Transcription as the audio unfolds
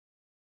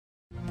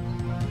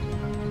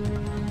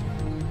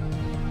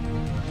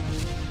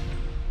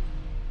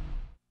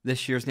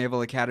This year's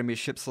Naval Academy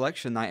Ship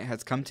Selection Night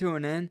has come to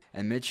an end,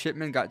 and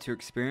midshipmen got to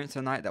experience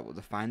a night that will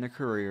define their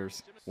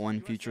careers.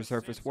 One future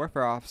surface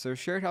warfare officer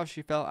shared how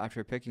she felt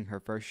after picking her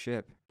first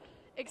ship.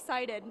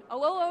 Excited. A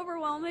little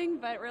overwhelming,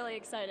 but really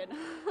excited.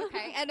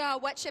 Okay, and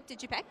what ship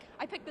did you pick?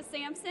 I picked the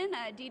Samson,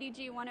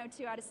 DDG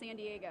 102 out of San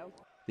Diego.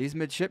 These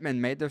midshipmen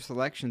made their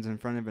selections in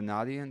front of an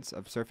audience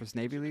of surface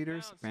Navy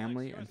leaders,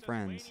 family, and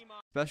friends.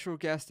 Special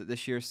guests at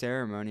this year's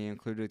ceremony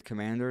included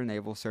Commander,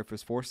 Naval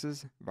Surface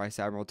Forces, Vice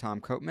Admiral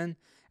Tom Copeman,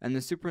 and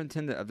the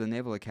Superintendent of the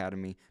Naval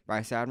Academy,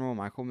 Vice Admiral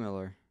Michael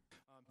Miller.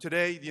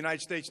 Today, the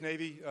United States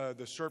Navy,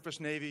 the surface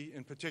Navy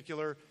in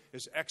particular,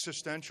 is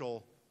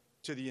existential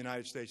to the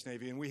United States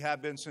Navy, and we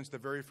have been since the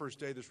very first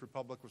day this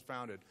republic was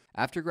founded.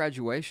 After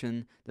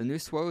graduation, the new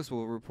SWOs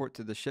will report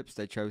to the ships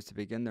they chose to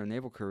begin their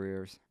naval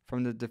careers.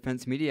 From the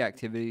Defense Media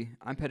Activity,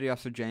 I'm Petty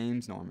Officer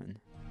James Norman.